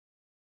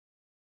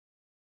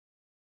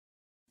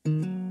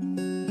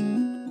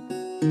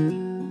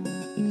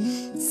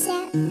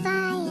Set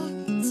fire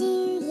to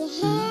your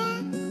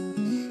hair,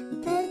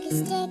 poke a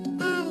stick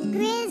at a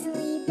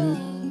grizzly bear.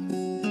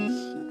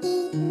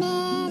 Eat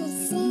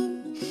medicine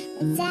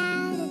that's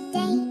out of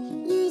date,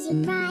 use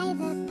your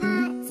private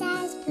parts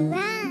as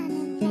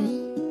piranha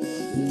bait.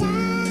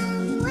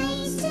 Dumb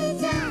ways to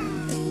die,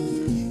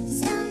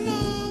 so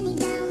many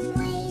dumb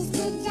ways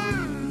to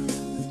die.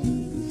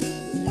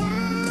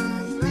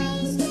 Dumb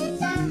ways to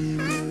die,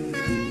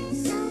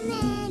 so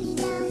many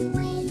dumb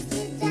ways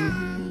to die.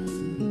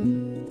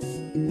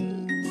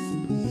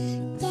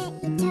 Get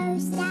your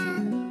toast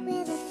out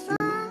with a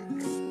fork,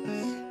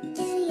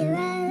 do your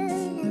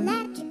own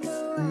electrical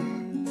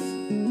work.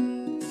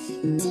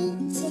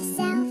 Teach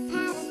yourself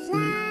how to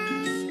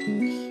fly,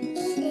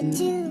 eat a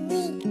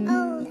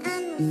 2-week-old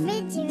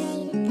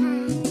unrefrigerated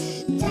pie.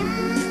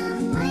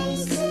 Dumb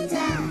ways to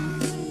die,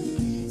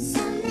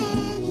 so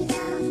many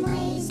dumb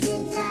ways to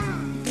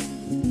die.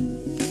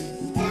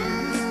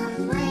 Dumb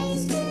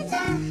ways to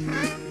die,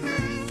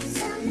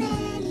 so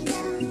many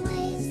dumb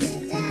ways to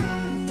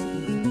die.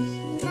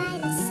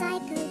 Invite a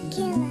psycho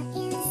killer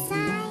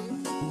inside,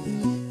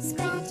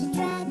 scratch a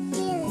drug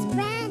dealer's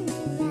brand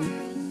new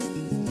ride.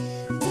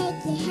 Take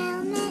your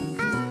helmet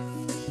off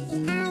in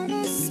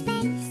outer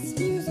space,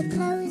 use a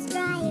clothes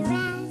dryer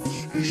as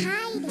a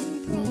hiding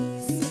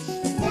place.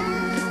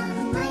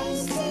 Dumb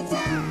ways to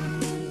die,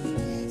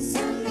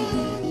 so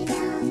many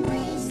dumb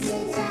ways to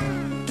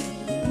die.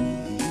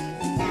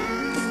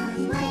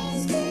 Dumb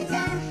ways to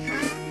die,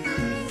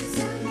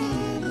 so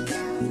many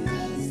dumb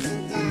ways to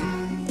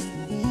die.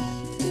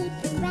 Keep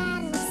a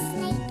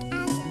rattlesnake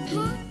as a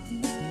pet,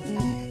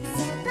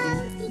 sell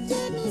both your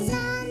kidneys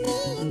on the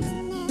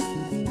internet.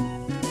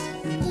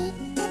 Eat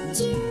a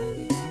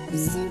tube of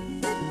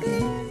super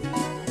glue.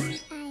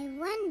 I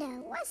wonder,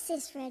 what's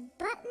this red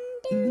button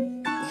do?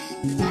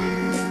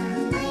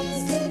 Dumb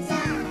ways to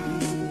die,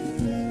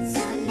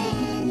 so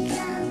many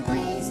dumb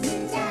ways to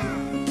die.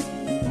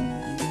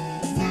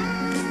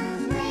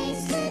 Dumb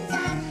ways to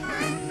die,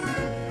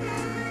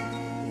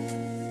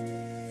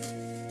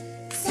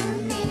 so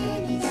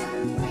many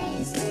dumb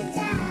ways to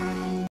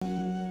die.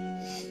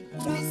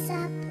 Dress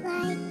up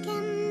like a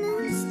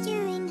moose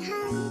during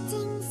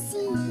hunting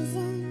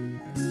season.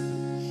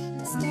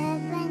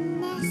 Disturb a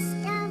nest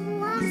of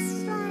wasps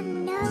for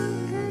no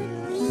good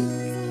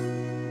reason.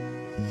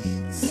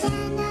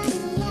 Stand on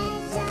the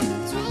edge of a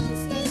train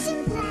station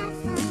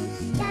platform.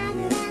 Drive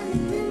around the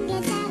boom,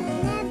 get at a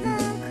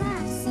level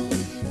crossing.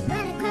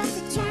 Run across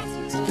the tracks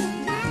between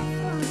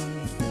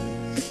platforms.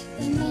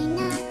 They may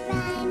not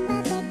rhyme,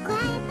 but they're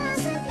quite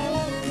possibly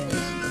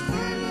the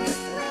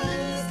dumbest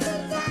ways to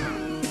die.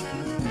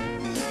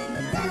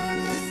 The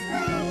dumbest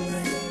ways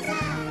to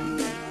die.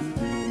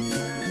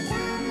 The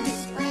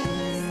dumbest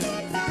ways to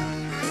die.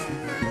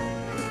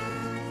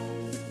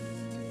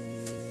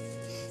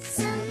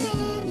 So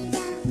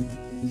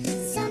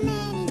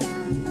many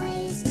dumb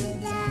ways to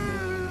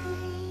die.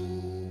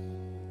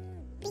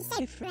 Be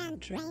safe, round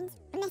trains.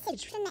 A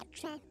message from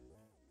Metro.